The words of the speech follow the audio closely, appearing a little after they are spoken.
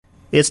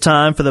It's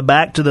time for the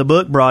Back to the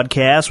Book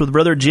broadcast with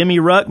Brother Jimmy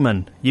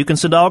Ruckman. You can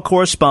send all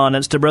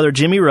correspondence to Brother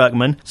Jimmy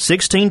Ruckman,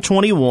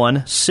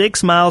 1621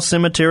 6 Mile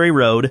Cemetery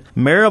Road,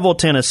 Maryville,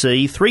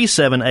 Tennessee,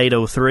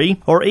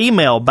 37803, or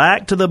email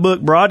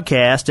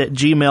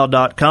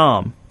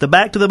backtothebookbroadcast@gmail.com. The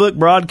Back to the Book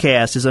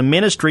broadcast is a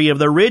ministry of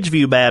the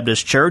Ridgeview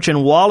Baptist Church in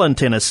Walland,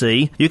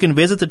 Tennessee. You can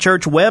visit the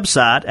church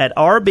website at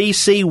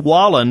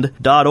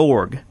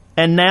rbcwalland.org.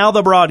 And now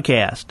the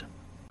broadcast.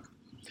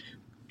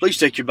 Please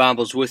take your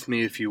Bibles with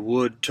me if you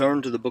would.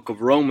 Turn to the book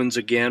of Romans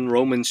again,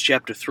 Romans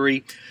chapter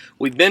 3.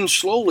 We've been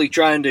slowly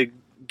trying to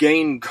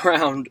gain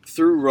ground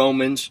through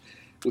Romans.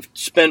 We've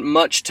spent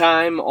much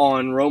time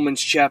on Romans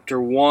chapter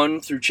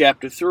 1 through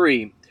chapter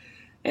 3.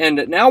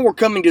 And now we're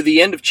coming to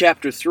the end of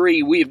chapter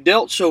 3. We have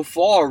dealt so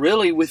far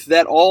really with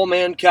that all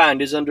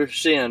mankind is under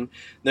sin.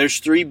 There's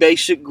three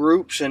basic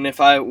groups, and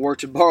if I were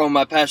to borrow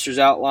my pastor's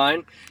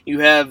outline, you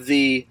have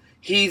the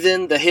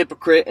heathen, the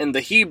hypocrite, and the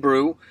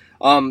Hebrew.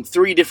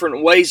 Three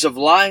different ways of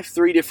life,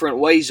 three different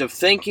ways of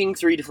thinking,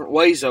 three different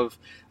ways of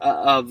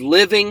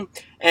living,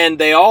 and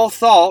they all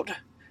thought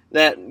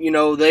that,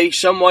 they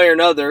some way or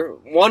another,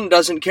 one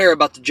doesn't care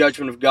about the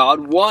judgment of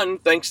God, one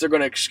thinks they're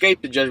going to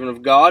escape the judgment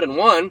of God, and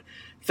one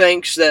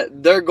thinks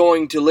that they're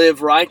going to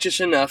live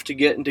righteous enough to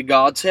get into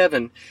God's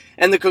heaven.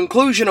 And the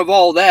conclusion of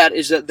all that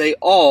is that they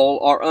all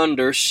are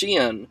under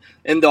sin,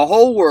 and the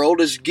whole world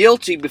is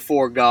guilty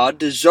before God,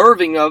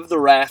 deserving of the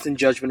wrath and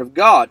judgment of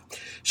God.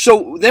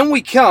 So then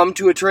we come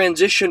to a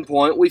transition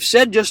point. We've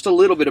said just a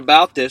little bit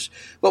about this,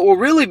 but we're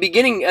really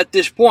beginning at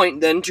this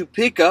point then to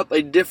pick up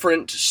a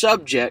different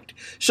subject.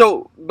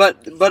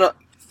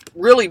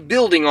 Really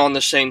building on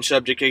the same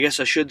subject, I guess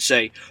I should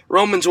say.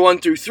 Romans 1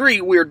 through 3,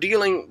 we're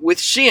dealing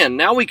with sin.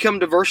 Now we come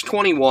to verse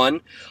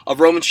 21 of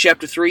Romans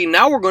chapter 3.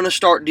 Now we're going to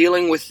start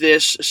dealing with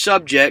this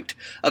subject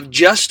of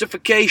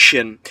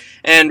justification,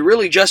 and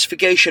really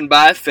justification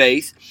by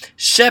faith,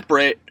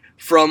 separate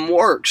from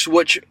works,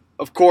 which,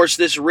 of course,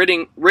 this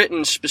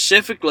written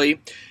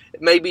specifically,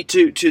 maybe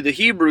to the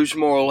Hebrews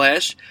more or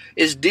less,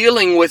 is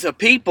dealing with a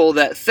people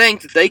that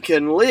think that they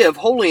can live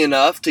holy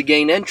enough to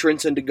gain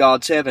entrance into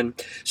God's heaven.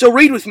 So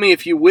read with me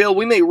if you will.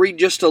 We may read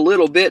just a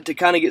little bit to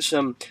kind of get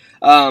some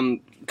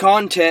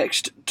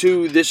context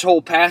to this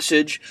whole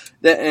passage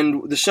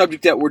and the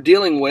subject that we're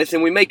dealing with,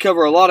 and we may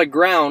cover a lot of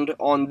ground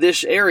on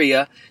this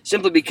area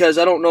simply because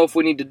I don't know if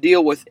we need to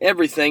deal with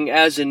everything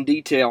as in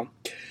detail.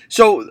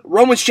 So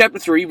Romans chapter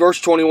 3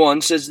 verse 21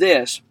 says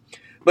this: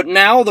 "But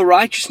now the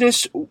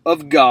righteousness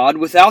of God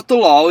without the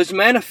law is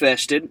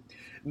manifested,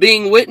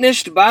 being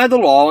witnessed by the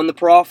law and the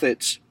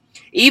prophets,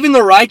 even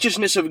the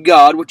righteousness of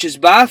God which is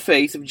by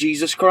faith of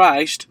Jesus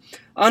Christ,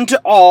 unto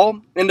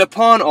all and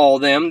upon all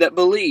them that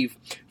believe.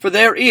 For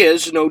there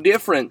is no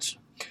difference.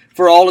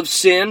 For all have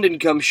sinned and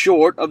come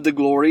short of the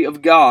glory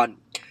of God,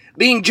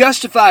 being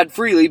justified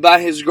freely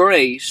by His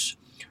grace,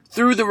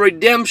 through the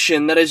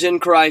redemption that is in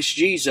Christ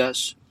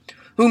Jesus,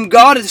 whom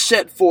God hath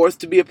set forth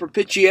to be a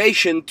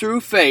propitiation through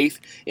faith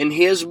in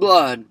His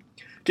blood,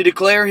 to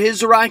declare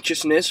His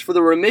righteousness for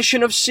the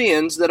remission of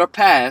sins that are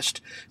past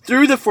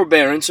through the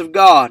forbearance of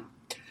God,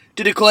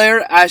 to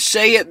declare, I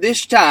say at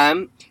this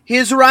time,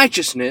 His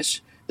righteousness,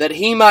 that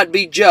He might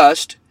be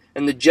just,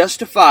 and the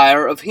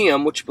justifier of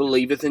him which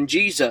believeth in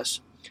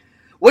Jesus.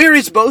 Where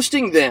is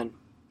boasting then?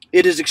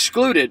 It is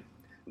excluded.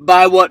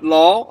 By what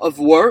law of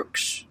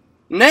works?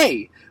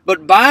 Nay,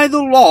 but by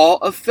the law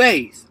of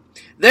faith.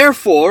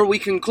 Therefore we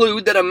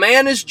conclude that a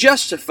man is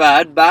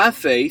justified by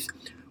faith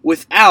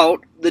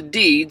without the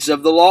deeds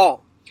of the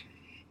law.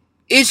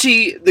 Is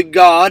he the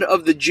God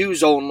of the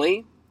Jews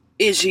only?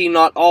 Is he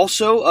not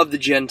also of the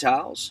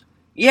Gentiles?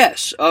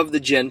 Yes, of the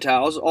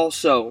Gentiles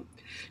also.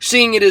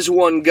 Seeing it is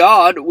one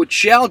God which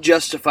shall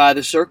justify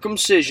the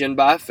circumcision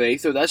by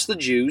faith, or that's the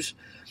Jews,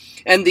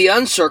 and the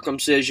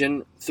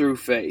uncircumcision through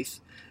faith.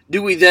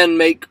 Do we then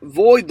make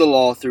void the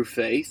law through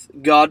faith?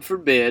 God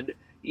forbid.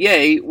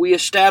 Yea, we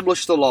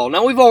establish the law.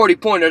 Now we've already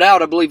pointed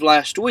out, I believe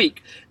last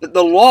week, that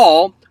the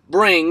law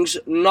brings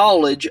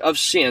knowledge of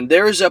sin.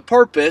 There is a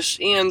purpose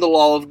in the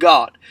law of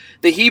God.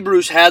 The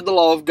Hebrews had the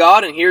law of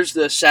God, and here's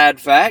the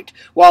sad fact.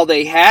 While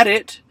they had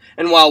it,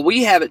 and while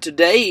we have it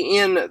today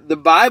in the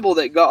Bible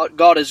that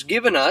God has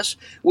given us,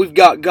 we've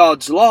got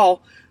God's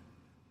law.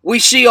 We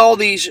see all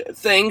these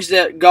things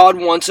that God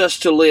wants us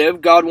to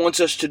live, God wants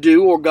us to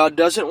do, or God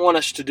doesn't want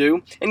us to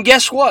do. And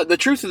guess what? The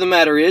truth of the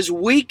matter is,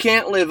 we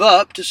can't live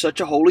up to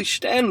such a holy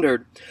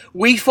standard.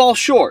 We fall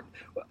short.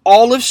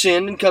 All have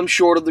sinned and come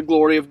short of the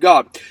glory of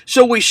God.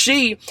 So we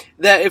see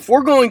that if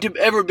we're going to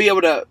ever be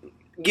able to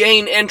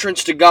gain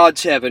entrance to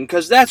God's heaven,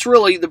 because that's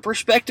really the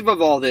perspective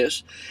of all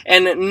this,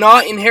 and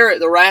not inherit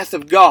the wrath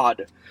of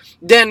God,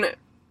 then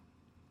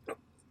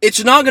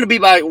it's not going to be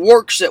by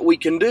works that we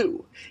can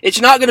do. It's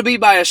not going to be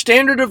by a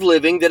standard of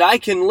living that I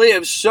can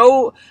live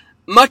so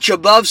much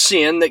above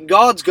sin that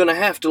God's going to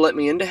have to let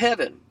me into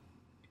heaven.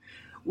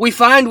 We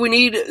find we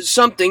need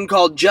something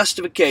called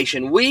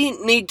justification. We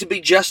need to be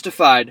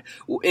justified.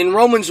 In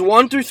Romans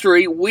 1 through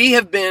 3, we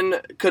have been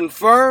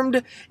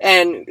confirmed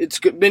and it's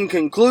been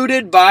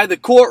concluded by the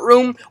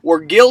courtroom.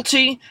 We're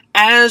guilty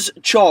as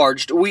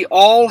charged. We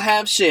all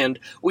have sinned.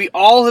 We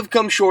all have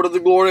come short of the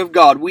glory of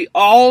God. We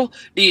all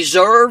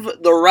deserve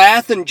the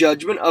wrath and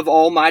judgment of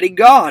Almighty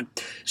God.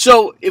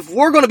 So if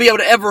we're going to be able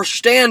to ever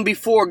stand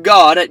before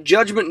God at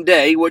Judgment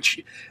Day,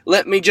 which,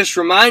 let me just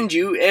remind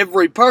you,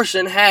 every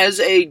person has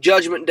a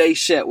Judgment Day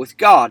set with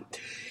God.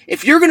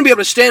 If you're going to be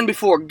able to stand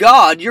before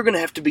God, you're going to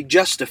have to be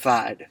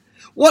justified.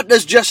 What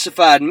does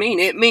justified mean?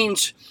 It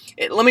means,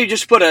 let me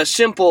just put a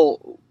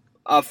simple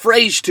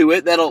phrase to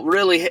it that'll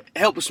really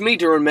helps me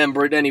to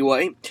remember it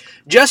anyway.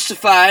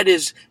 Justified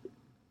is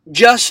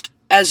just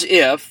as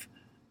if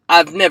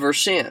I've never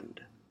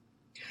sinned.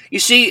 You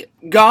see,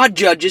 God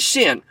judges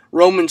sin.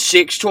 Romans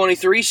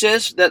 6:23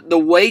 says that the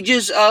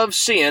wages of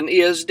sin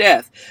is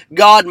death.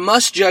 God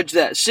must judge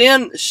that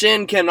sin.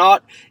 Sin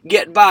cannot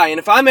get by. And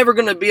if I'm ever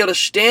going to be able to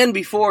stand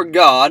before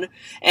God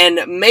and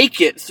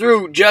make it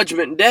through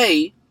Judgment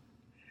Day,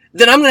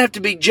 then I'm going to have to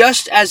be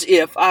just as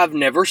if I've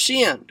never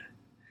sinned.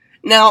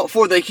 Now,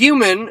 for the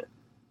human,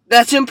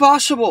 that's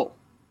impossible.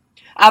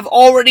 I've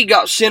already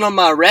got sin on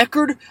my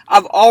record.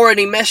 I've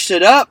already messed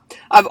it up.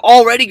 I've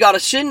already got a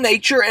sin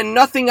nature, and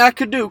nothing I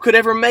could do could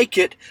ever make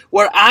it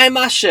where I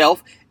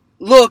myself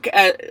look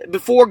at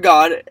before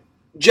God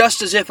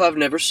just as if I've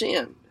never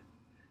sinned.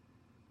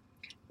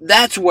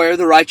 That's where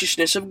the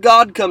righteousness of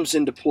God comes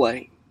into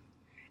play.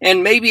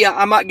 And maybe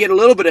I might get a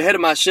little bit ahead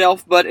of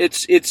myself, but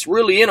it's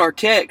really in our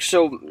text,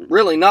 so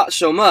really not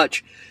so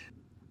much.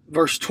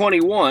 Verse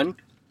 21,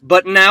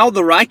 "But now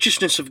the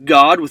righteousness of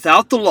God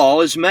without the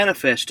law is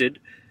manifested,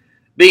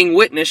 being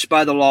witnessed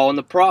by the law and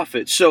the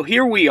prophets." So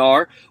here we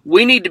are.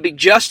 We need to be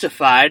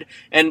justified,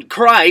 and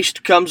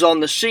Christ comes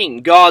on the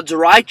scene. God's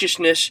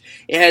righteousness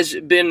has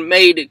been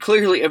made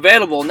clearly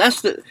available,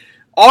 and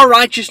our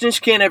righteousness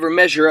can't ever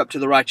measure up to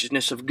the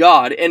righteousness of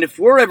God. And if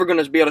we're ever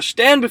going to be able to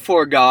stand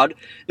before God,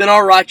 then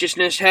our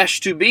righteousness has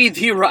to be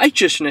the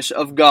righteousness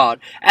of God,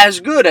 as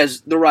good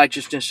as the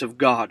righteousness of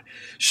God.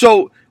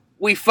 So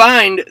we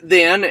find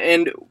then,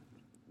 and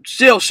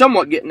still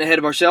somewhat getting ahead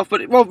of ourselves,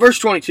 but verse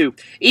 22,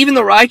 "Even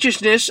the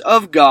righteousness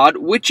of God,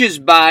 which is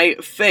by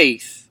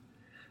faith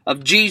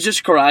of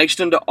Jesus Christ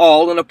unto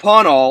all and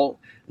upon all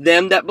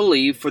them that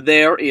believe, for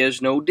there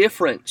is no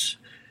difference."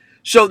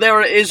 So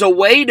there is a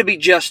way to be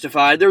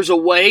justified. There's a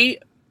way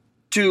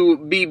to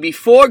be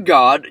before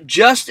God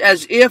just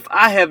as if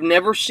I have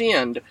never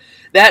sinned.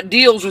 That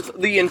deals with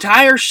the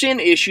entire sin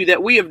issue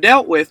that we have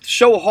dealt with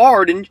so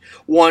hard in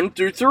 1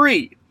 through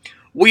 3.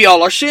 We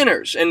all are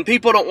sinners, and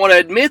people don't want to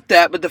admit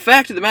that, but the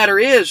fact of the matter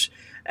is,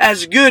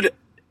 as good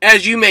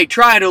as you may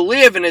try to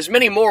live and as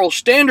many moral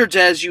standards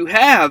as you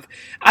have,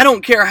 I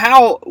don't care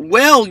how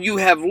well you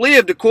have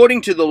lived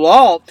according to the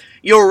law,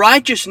 your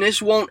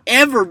righteousness won't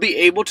ever be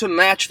able to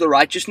match the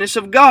righteousness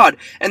of God.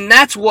 And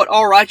that's what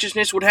our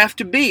righteousness would have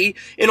to be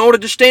in order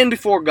to stand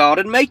before God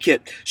and make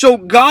it. So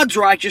God's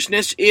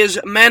righteousness is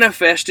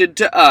manifested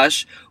to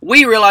us.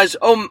 We realize,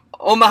 oh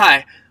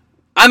my,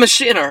 I'm a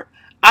sinner.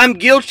 I'm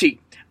guilty.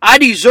 I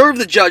deserve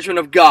the judgment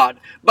of God.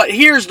 But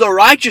here's the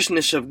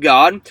righteousness of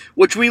God,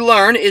 which we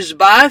learn is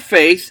by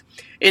faith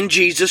in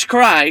Jesus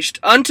Christ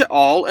unto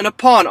all and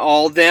upon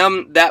all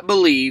them that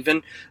believe.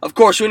 And of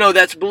course we know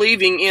that's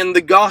believing in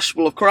the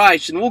gospel of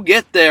Christ, and we'll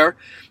get there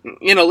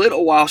in a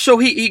little while. So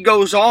he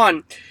goes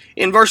on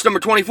in verse number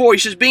 24, he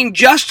says, "Being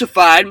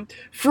justified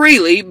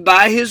freely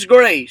by his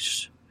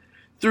grace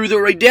through the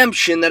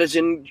redemption that is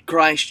in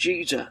Christ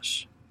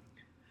Jesus."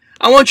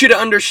 I want you to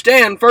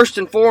understand first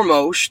and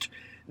foremost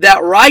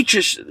that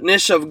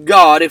righteousness of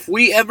God, if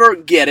we ever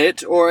get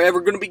it or ever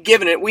going to be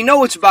given it, we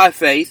know it's by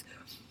faith.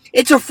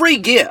 It's a free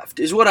gift,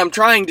 is what I'm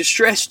trying to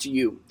stress to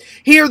you.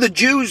 Here the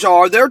Jews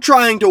they're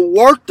trying to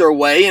work their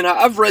way, and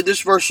I've read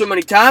this verse so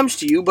many times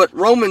to you, but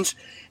Romans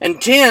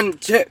 10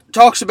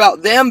 talks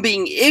about them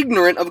being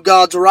ignorant of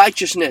God's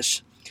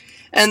righteousness.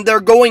 And they're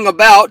going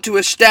about to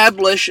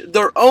establish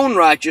their own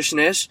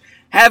righteousness,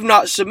 have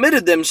not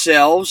submitted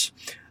themselves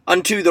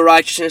unto the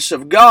righteousness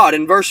of God.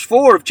 In verse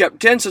 4 of chapter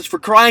 10 says, "For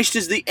Christ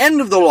is the end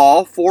of the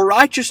law for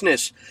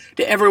righteousness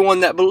to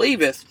everyone that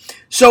believeth."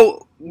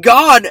 So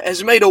God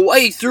has made a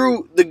way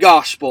through the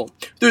gospel,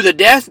 through the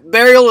death,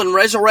 burial, and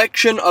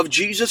resurrection of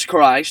Jesus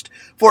Christ,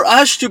 for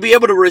us to be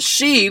able to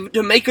receive,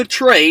 to make a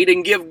trade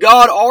and give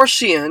God our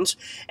sins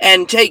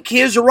and take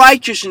His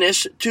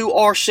righteousness to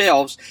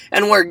ourselves.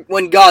 And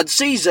when God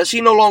sees us, He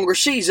no longer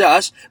sees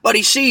us, but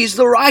He sees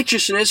the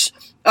righteousness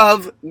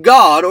of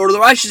God, or the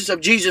righteousness of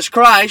Jesus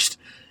Christ,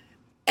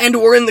 and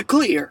we're in the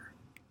clear.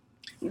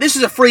 This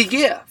is a free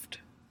gift.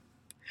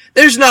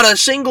 There's not a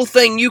single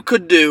thing you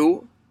could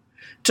do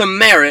to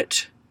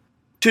merit,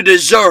 to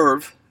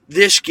deserve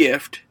this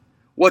gift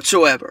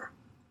whatsoever.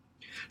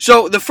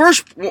 So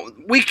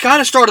we kind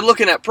of started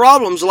looking at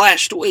problems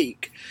last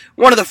week.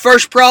 One of the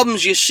first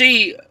problems you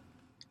see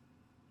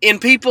in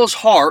people's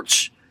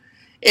hearts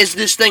is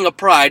this thing of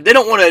pride. They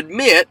don't want to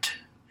admit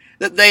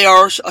that they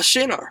are a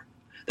sinner.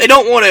 They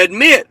don't want to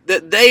admit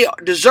that they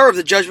deserve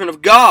the judgment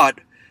of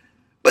God.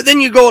 But then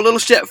you go a little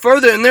step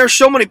further, and there are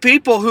so many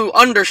people who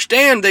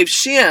understand they've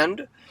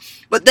sinned,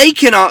 but they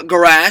cannot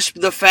grasp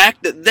the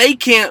fact that they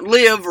can't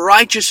live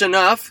righteous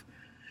enough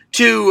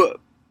to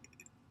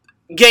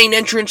gain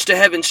entrance to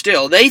heaven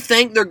still. They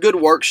think their good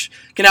works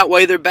can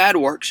outweigh their bad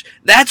works.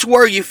 That's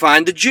where you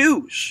find the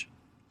Jews.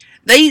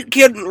 They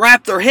couldn't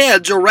wrap their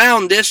heads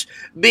around this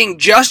being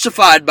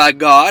justified by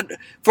God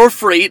for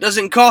free. It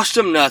doesn't cost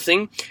them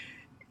nothing.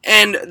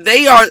 And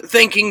they are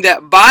thinking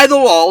that by the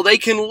law they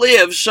can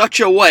live such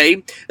a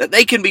way that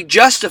they can be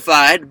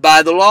justified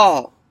by the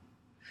law.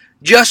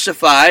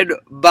 Justified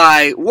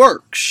by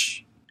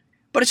works.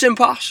 But it's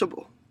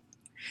impossible.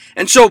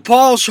 And so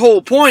Paul's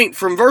whole point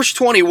from verse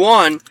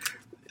 21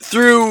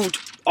 through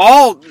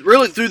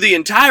the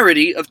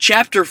entirety of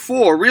chapter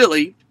 4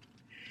 really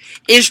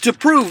is to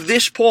prove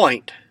this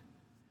point.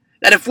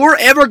 That if we're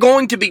ever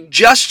going to be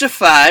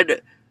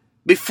justified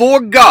before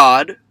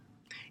God,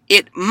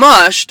 it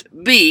must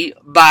be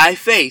by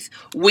faith.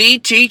 We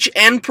teach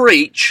and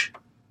preach,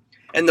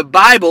 and the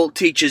Bible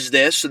teaches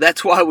this, so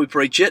that's why we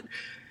preach it,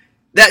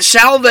 that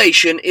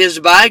salvation is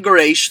by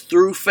grace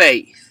through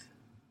faith.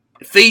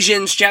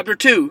 Ephesians chapter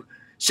 2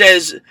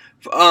 says,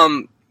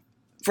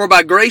 for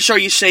by grace are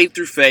you saved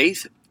through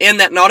faith, and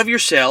that not of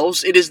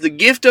yourselves, it is the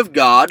gift of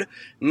God,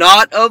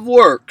 not of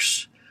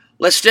works,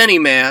 lest any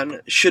man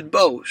should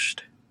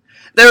boast.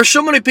 There are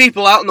so many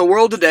people out in the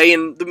world today,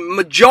 and the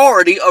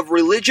majority of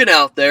religion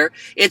out there,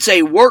 it's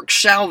a works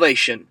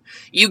salvation.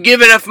 You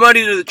give enough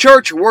money to the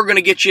church, we're going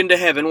to get you into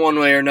heaven one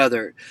way or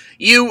another.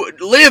 You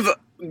live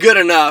good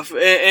enough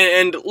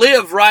and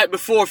live right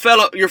before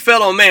your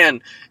fellow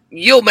man,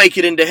 you'll make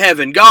it into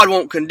heaven. God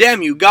won't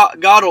condemn you.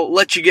 God will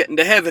let you get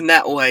into heaven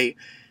that way.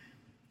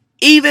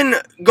 Even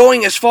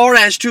going as far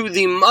as to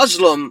the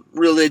Muslim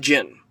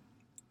religion,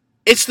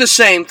 it's the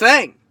same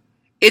thing.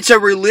 It's a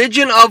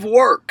religion of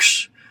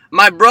works.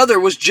 My brother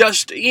was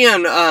just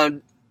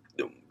in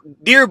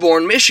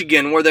Dearborn,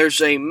 Michigan, where there's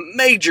a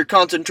major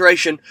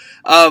concentration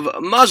of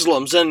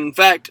Muslims. And in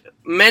fact,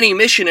 many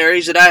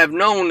missionaries that I have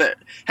known that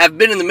have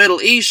been in the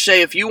Middle East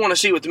say if you want to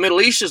see what the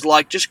Middle East is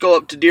like, just go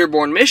up to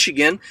Dearborn,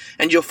 Michigan,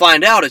 and you'll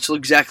find out it's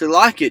exactly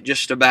like it,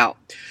 just about.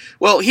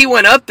 Well, he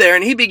went up there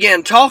and he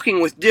began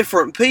talking with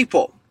different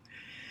people.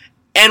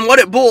 And what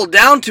it boiled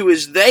down to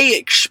is they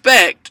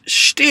expect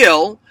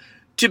still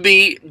to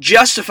be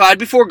justified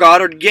before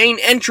God or to gain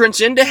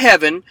entrance into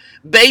heaven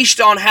based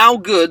on how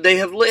good they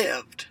have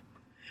lived.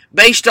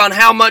 Based on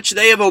how much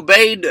they have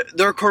obeyed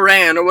their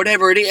Quran or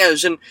whatever it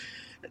is. And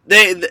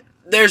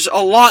there's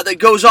a lot that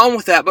goes on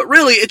with that. But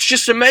really, it's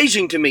just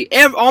amazing to me.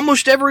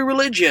 Almost every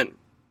religion,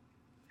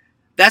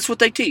 that's what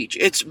they teach.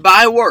 It's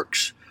by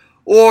works.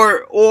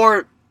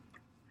 Or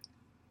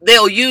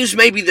they'll use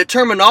maybe the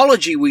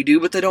terminology we do,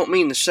 but they don't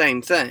mean the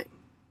same thing.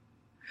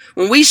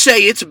 When we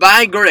say it's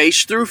by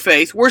grace through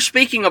faith, we're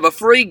speaking of a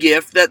free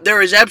gift that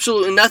there is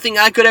absolutely nothing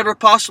I could ever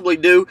possibly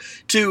do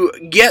to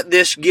get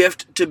this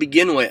gift to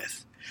begin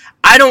with.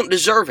 I don't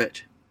deserve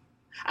it.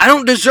 I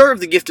don't deserve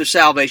the gift of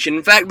salvation.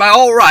 In fact, by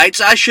all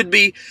rights, I should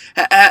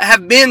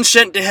have been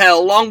sent to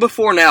hell long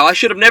before now. I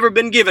should have never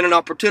been given an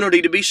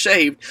opportunity to be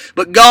saved.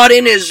 But God,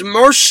 in His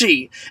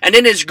mercy and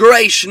in His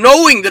grace,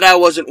 knowing that I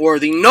wasn't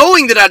worthy,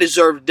 knowing that I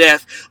deserved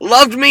death,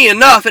 loved me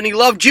enough, and He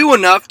loved you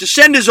enough to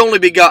send His only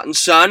begotten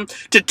Son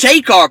to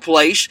take our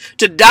place,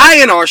 to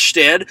die in our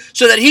stead,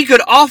 so that He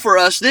could offer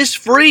us this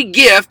free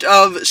gift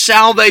of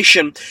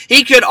salvation.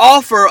 He could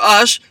offer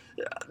us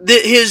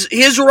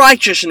His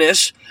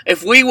righteousness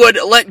if we would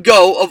let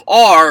go of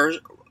our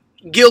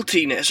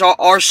guiltiness,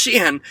 our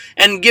sin,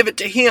 and give it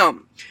to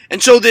Him.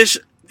 And so this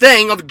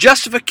thing of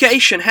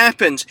justification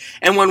happens.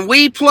 And when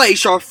we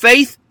place our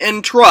faith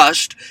and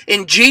trust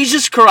in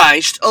Jesus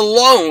Christ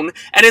alone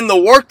and in the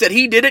work that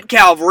He did at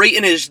Calvary,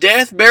 in His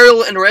death,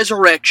 burial, and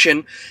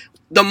resurrection,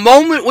 the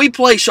moment we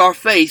place our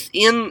faith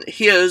in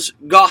His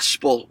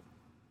gospel,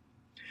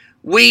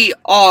 we're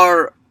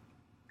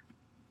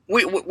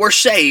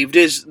saved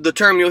is the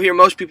term you'll hear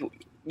most people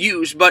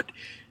use, but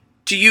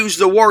to use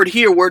the word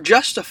here, we're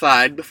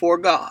justified before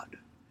God.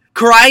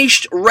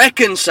 Christ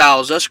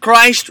reconciles us.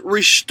 Christ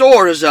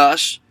restores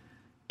us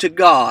to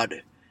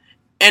God.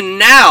 And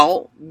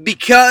now,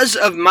 because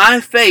of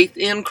my faith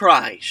in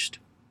Christ,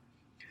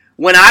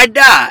 when I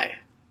die,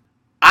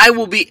 I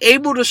will be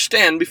able to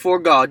stand before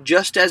God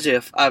just as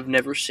if I've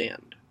never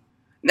sinned.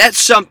 And that's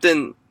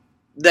something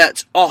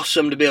that's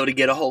awesome to be able to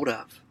get a hold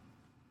of.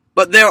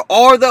 But there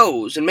are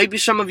those, and maybe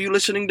some of you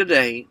listening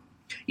today,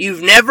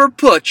 you've never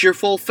put your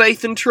full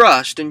faith and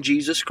trust in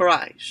Jesus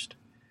Christ.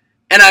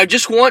 And I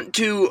just want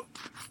to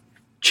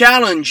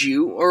challenge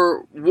you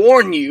or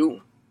warn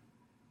you,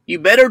 you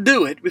better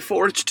do it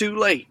before it's too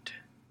late.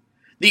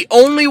 The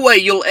only way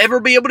you'll ever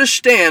be able to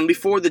stand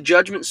before the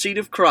judgment seat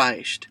of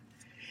Christ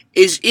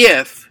is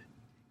if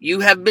you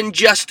have been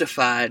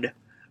justified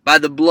by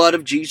the blood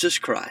of Jesus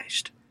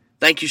Christ.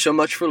 Thank you so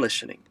much for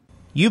listening.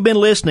 You've been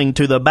listening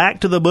to the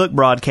Back to the Book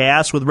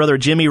broadcast with Brother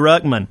Jimmy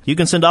Ruckman. You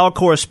can send all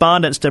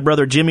correspondence to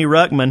Brother Jimmy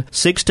Ruckman,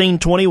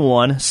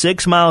 1621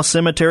 6 Mile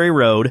Cemetery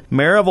Road,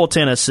 Maryville,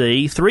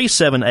 Tennessee,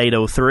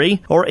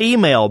 37803, or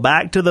email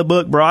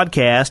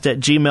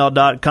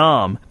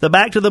backtothebookbroadcast@gmail.com. The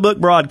Back to the Book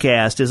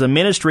broadcast is a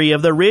ministry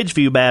of the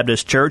Ridgeview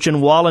Baptist Church in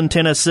Wallen,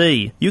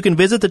 Tennessee. You can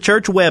visit the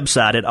church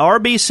website at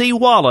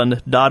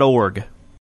rbcwallen.org.